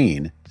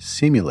brain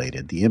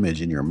simulated the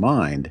image in your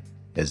mind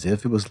as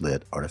if it was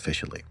lit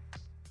artificially.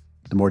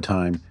 The more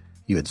time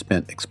you had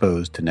spent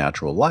exposed to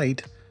natural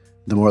light,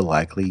 the more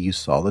likely you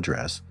saw the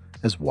dress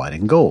as white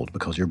and gold,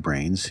 because your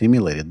brain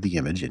simulated the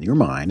image in your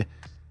mind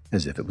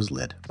as if it was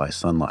lit by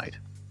sunlight.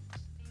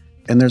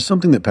 And there's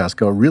something that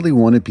Pascal really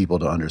wanted people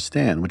to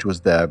understand, which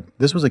was that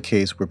this was a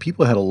case where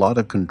people had a lot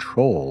of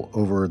control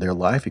over their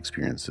life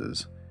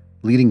experiences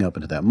leading up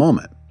into that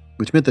moment,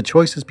 which meant the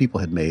choices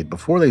people had made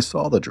before they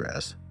saw the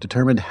dress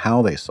determined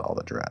how they saw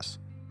the dress,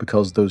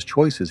 because those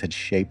choices had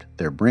shaped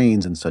their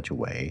brains in such a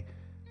way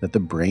that the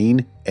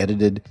brain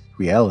edited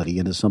reality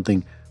into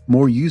something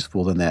more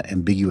useful than that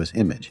ambiguous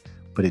image,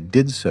 but it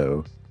did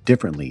so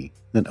differently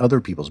than other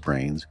people's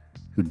brains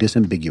who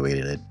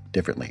disambiguated it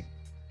differently.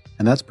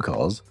 And that's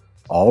because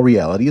all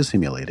reality is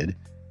simulated,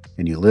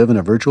 and you live in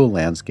a virtual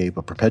landscape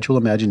of perpetual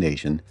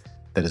imagination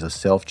that is a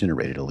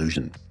self-generated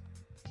illusion.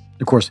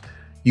 Of course,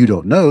 you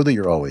don't know that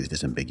you're always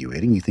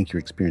disambiguating. You think you're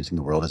experiencing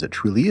the world as it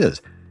truly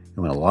is.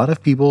 And when a lot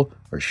of people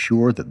are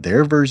sure that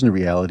their version of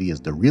reality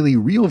is the really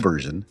real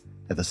version,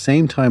 at the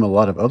same time a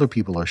lot of other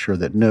people are sure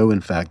that no,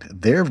 in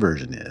fact, their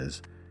version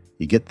is,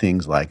 you get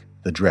things like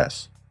the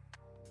dress.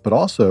 But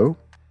also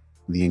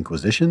the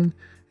Inquisition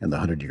and the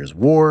 100 Years'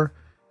 War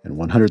and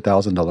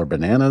 $100,000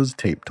 bananas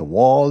taped to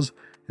walls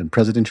and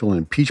presidential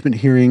impeachment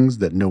hearings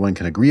that no one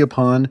can agree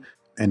upon,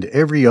 and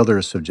every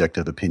other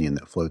subjective opinion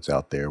that floats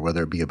out there,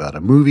 whether it be about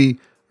a movie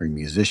or a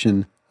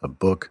musician, a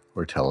book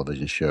or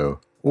television show,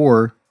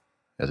 or,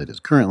 as it is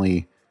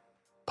currently,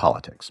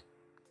 politics.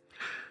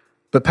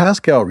 But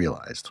Pascal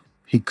realized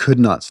he could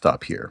not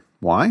stop here.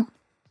 Why?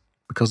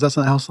 Because that's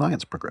not how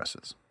science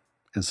progresses.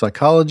 And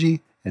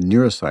psychology and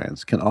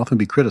neuroscience can often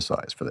be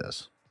criticized for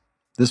this.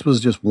 This was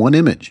just one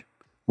image,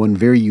 one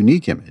very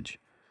unique image.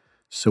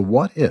 So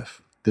what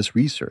if this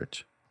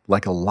research,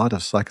 like a lot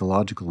of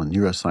psychological and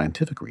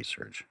neuroscientific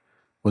research,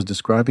 was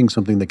describing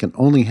something that can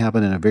only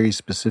happen in a very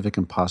specific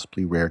and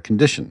possibly rare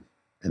condition?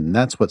 And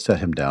that's what set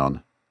him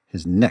down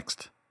his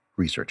next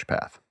research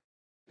path.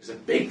 There's a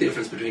big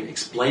difference between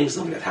explaining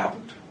something that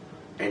happened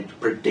and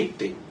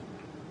predicting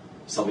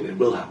something that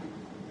will happen.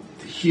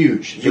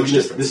 Huge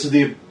difference. This is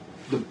the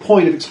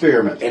point of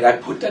experiment. And I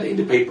put that in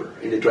the paper,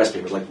 in the dress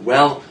paper. Like,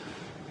 well,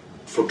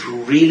 to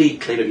really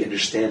claim that we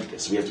understand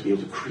this, we have to be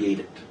able to create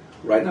it.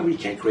 Right now we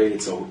can't create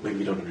it, so maybe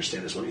we don't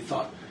understand this, what we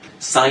thought.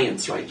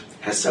 Science, right,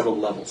 has several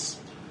levels.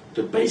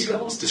 The basic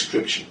level is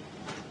description.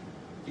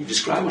 You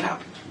describe what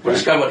happened. Or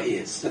describe what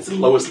is. That's the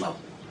lowest level.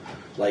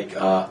 Like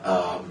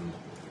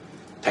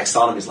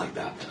taxonomy is like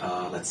that.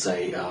 Let's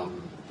say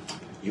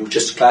you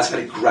just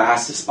classify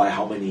grasses by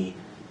how many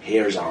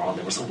hairs are on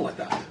them or something like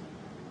that.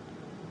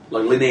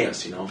 Like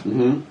Linnaeus,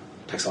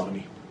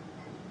 taxonomy.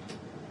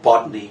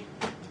 Botany.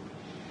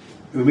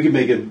 We could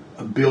make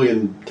a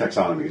billion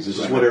taxonomies. This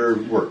is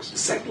whatever works. The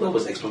second level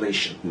is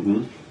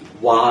explanation.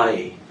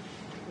 Why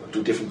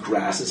do different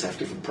grasses have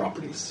different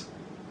properties?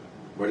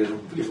 Where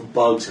different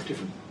bugs have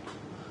different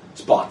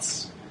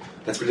spots?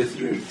 That's where the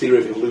theory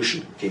of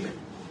evolution came in.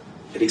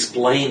 It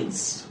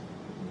explains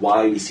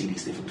why we see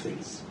these different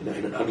things in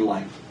an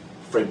underlying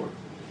framework.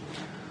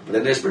 But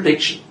then there's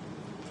prediction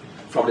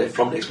from the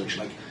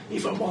explanation. Like,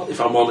 if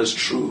our model is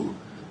true,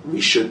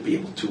 we should be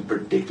able to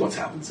predict what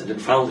happens. And then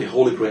finally, the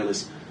holy grail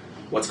is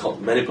what's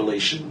called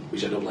manipulation,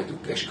 which I don't like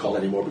to actually call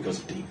anymore because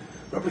of the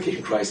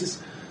replication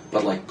crisis,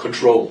 but like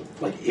control.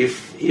 Like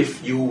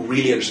if you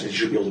really understand, you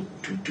should be able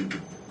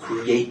to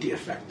create the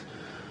effect.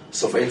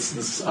 So for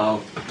instance, a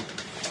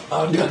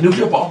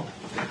nuclear bomb.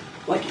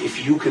 Like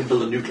if you can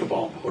build a nuclear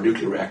bomb or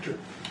nuclear reactor,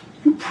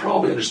 you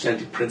probably understand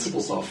the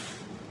principles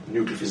of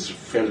nuclear physics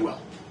fairly well,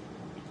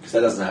 because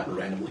that doesn't happen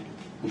randomly.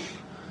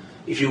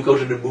 If you go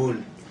to the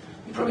moon,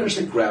 you probably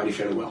understand gravity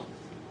fairly well.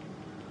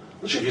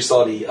 I'm not sure if you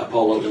saw the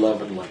Apollo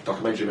 11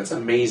 documentary, but it's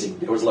amazing.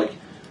 There was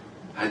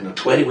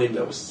 20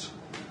 windows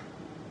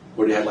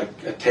where they had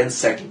a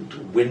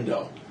 10-second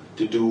window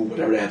to do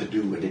whatever they had to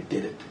do, and they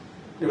did it.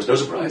 There was no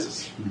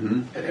surprises.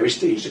 At every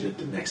stage, they did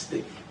the next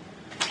thing.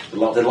 They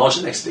launched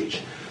the next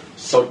stage.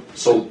 So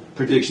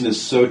prediction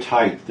is so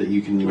tight that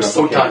you can. It was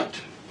so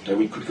tight that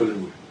we could go to the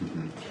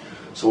moon.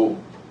 So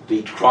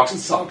the Crocs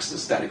and Socks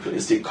is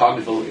the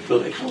cognitive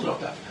equivalent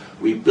of that.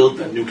 We built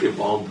a nuclear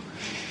bomb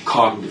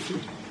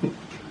cognitively.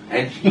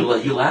 And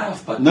you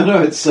laugh, but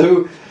no, it's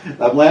so.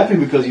 I'm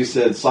laughing because you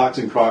said socks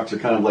and Crocs are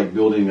kind of like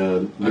building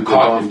a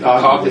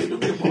cognitive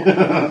nuclear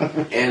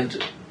bomb.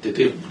 And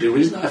the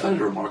reason I find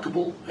it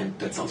remarkable, and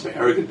that sounds very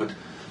arrogant, but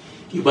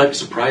you might be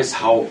surprised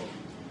how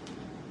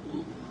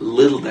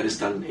little that is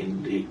done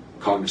in the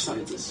cognitive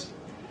sciences.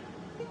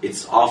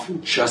 It's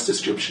often just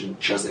description,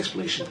 just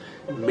explanation,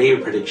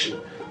 maybe prediction,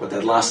 but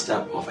that last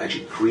step of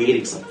actually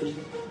creating something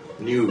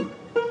new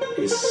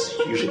is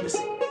usually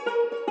missing.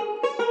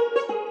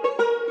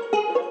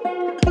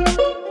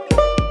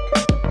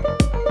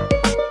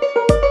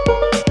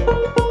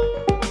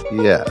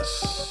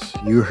 Yes,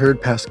 you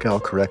heard Pascal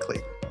correctly.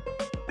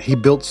 He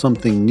built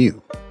something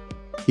new.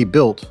 He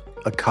built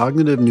a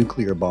cognitive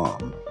nuclear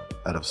bomb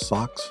out of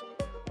socks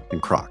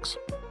and Crocs.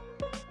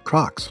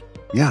 Crocs,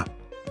 yeah.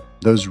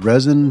 Those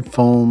resin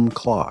foam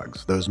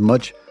clogs, those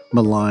much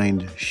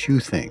maligned shoe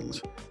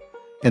things.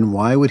 And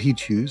why would he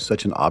choose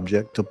such an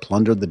object to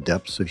plunder the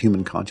depths of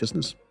human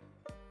consciousness?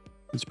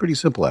 It's pretty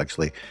simple,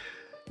 actually.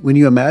 When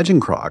you imagine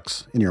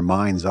Crocs in your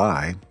mind's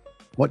eye,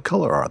 what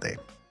color are they?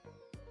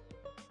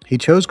 He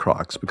chose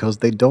Crocs because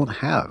they don't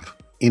have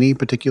any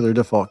particular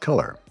default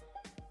color.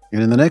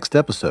 And in the next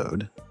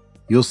episode,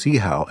 you'll see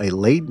how a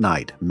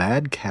late-night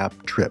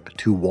madcap trip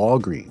to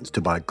Walgreens to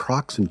buy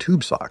Crocs and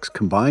tube socks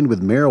combined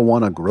with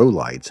marijuana grow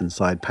lights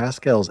inside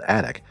Pascal's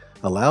attic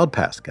allowed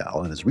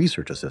Pascal and his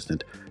research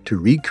assistant to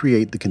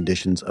recreate the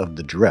conditions of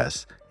the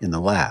dress in the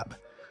lab.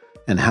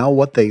 and how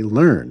what they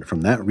learned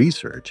from that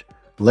research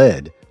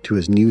led to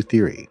his new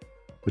theory,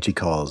 which he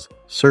calls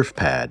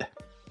SURFPAD,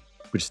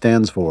 which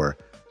stands for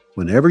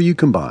whenever you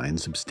combine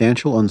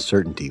substantial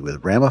uncertainty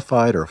with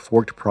ramified or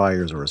forked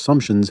priors or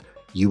assumptions,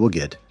 you will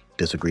get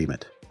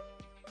disagreement.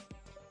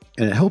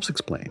 And it helps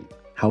explain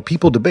how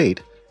people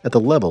debate at the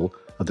level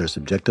of their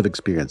subjective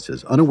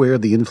experiences, unaware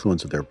of the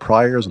influence of their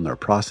priors on their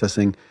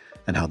processing,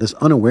 and how this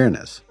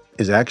unawareness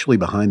is actually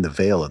behind the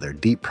veil of their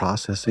deep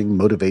processing,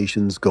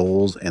 motivations,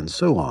 goals, and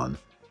so on,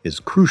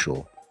 is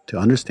crucial to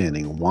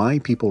understanding why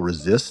people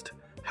resist,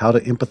 how to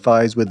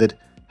empathize with it,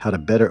 how to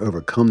better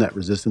overcome that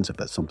resistance if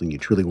that's something you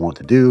truly want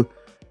to do,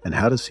 and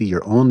how to see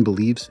your own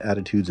beliefs,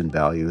 attitudes, and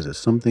values as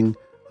something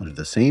under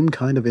the same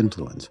kind of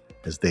influence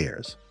as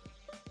theirs.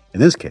 In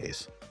this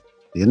case,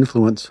 the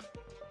influence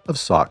of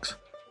socks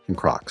and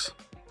Crocs,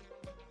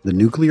 the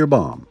nuclear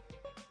bomb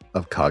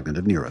of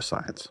cognitive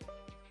neuroscience.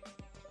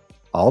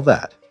 All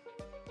that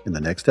in the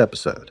next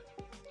episode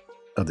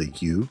of the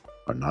You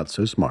Are Not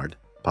So Smart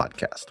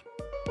podcast.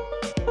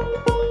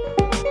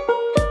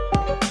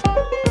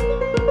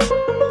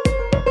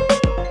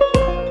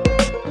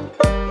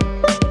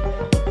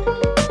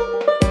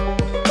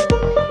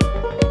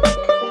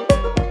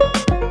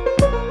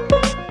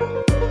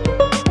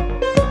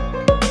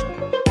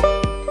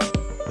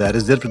 That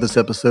is it for this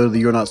episode of the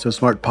You're Not So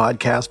Smart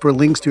podcast. For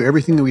links to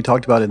everything that we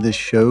talked about in this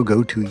show,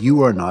 go to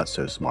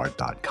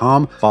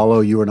youarenotsosmart.com. Follow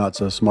You Are Not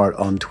So Smart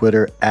on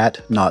Twitter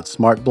at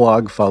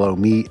NotSmartBlog. Follow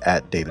me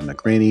at David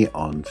McRaney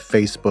on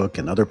Facebook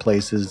and other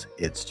places.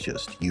 It's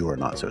just You Are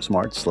Not So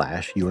Smart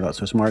 / You Are Not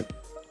So Smart.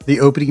 The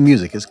opening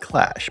music is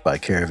Clash by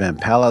Caravan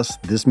Palace.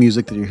 This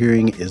music that you're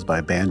hearing is by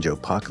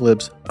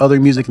Banjopocalypse. Other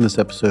music in this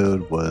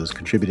episode was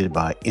contributed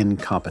by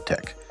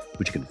Incompetech,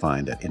 which you can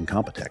find at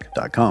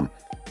incompetech.com.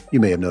 You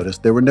may have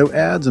noticed there were no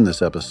ads in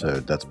this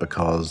episode. That's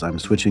because I'm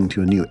switching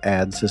to a new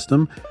ad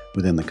system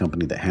within the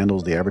company that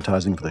handles the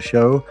advertising for the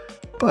show.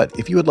 But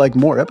if you would like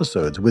more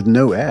episodes with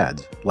no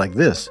ads like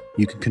this,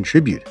 you can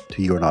contribute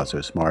to You Are Not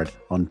So Smart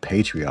on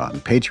Patreon.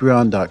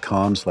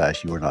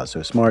 Patreon.com/You Are Not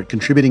So Smart.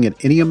 Contributing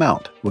at any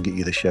amount will get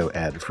you the show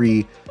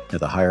ad-free. At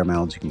the higher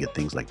amounts, you can get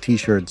things like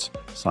t-shirts,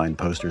 signed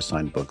posters,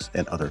 signed books,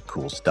 and other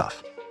cool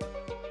stuff.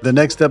 The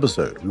next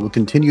episode, we will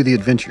continue the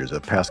adventures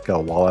of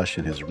Pascal Walasch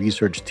and his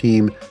research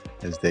team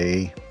as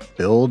they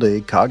build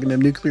a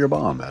cognitive nuclear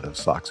bomb out of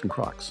socks and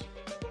Crocs.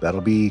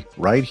 That'll be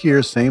right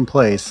here, same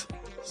place,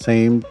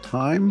 same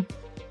time,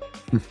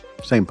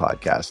 same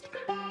podcast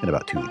in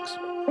about 2 weeks.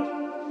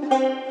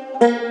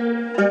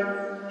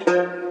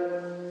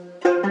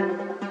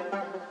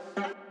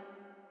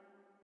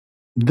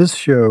 This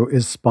show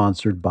is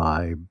sponsored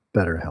by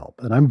BetterHelp,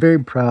 and I'm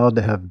very proud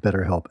to have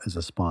BetterHelp as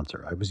a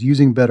sponsor. I was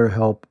using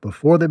BetterHelp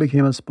before they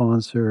became a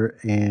sponsor,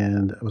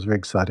 and I was very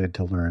excited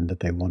to learn that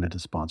they wanted to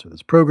sponsor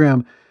this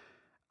program.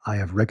 I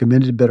have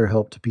recommended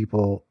BetterHelp to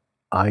people.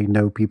 I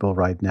know people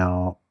right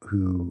now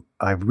who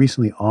I've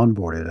recently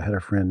onboarded. I had a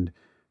friend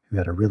who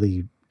had a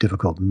really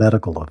difficult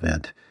medical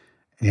event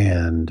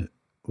and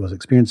was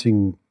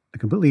experiencing a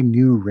completely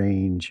new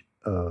range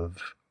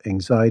of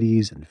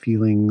anxieties and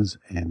feelings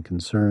and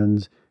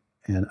concerns.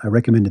 And I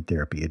recommended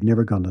therapy. I'd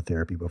never gone to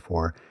therapy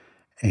before,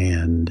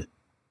 and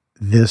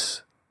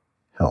this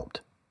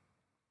helped.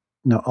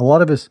 Now, a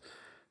lot of us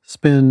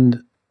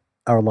spend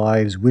our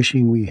lives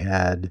wishing we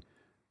had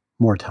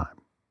more time.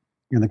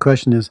 And the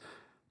question is,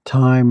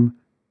 time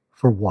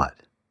for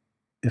what?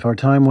 If our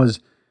time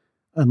was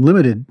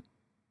unlimited,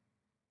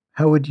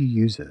 how would you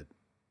use it?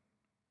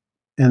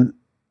 And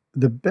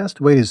the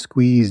best way to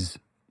squeeze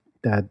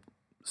that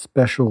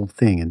special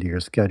thing into your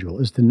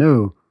schedule is to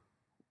know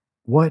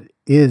what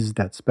is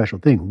that special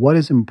thing? What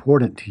is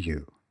important to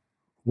you?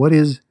 What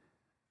is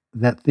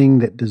that thing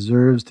that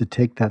deserves to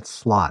take that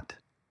slot,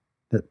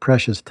 that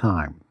precious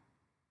time?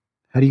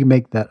 How do you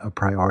make that a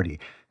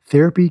priority?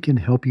 Therapy can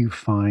help you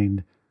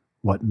find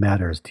what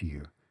matters to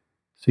you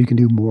so you can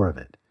do more of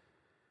it.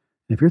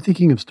 And if you're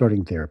thinking of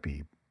starting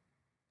therapy,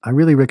 I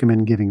really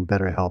recommend giving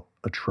BetterHelp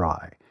a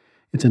try.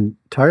 It's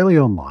entirely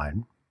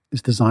online.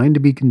 It's designed to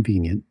be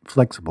convenient,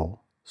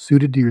 flexible,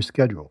 suited to your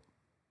schedule.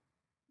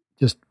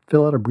 Just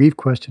fill out a brief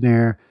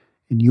questionnaire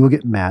and you will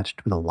get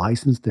matched with a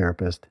licensed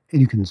therapist, and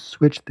you can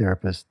switch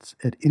therapists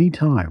at any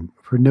time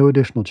for no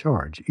additional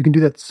charge. You can do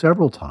that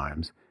several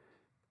times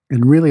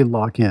and really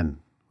lock in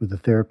with a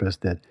therapist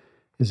that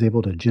is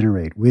able to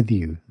generate with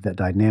you that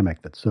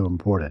dynamic that's so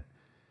important.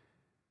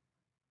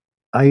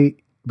 I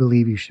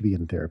believe you should be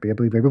in therapy. I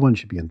believe everyone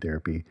should be in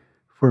therapy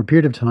for a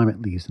period of time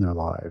at least in their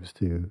lives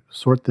to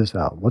sort this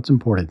out. What's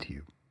important to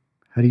you?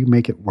 How do you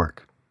make it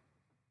work?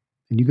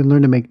 And you can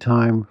learn to make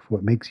time for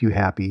what makes you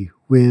happy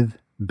with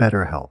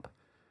BetterHelp.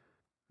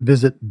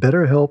 Visit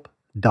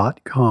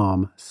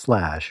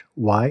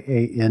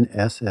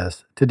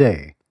betterhelp.com/YANSS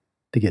today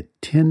to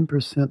get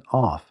 10%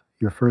 off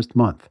your first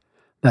month.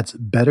 That's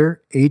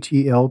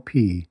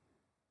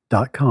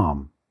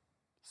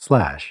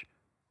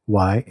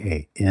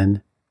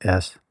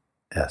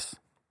betterhelp.com/YANSS.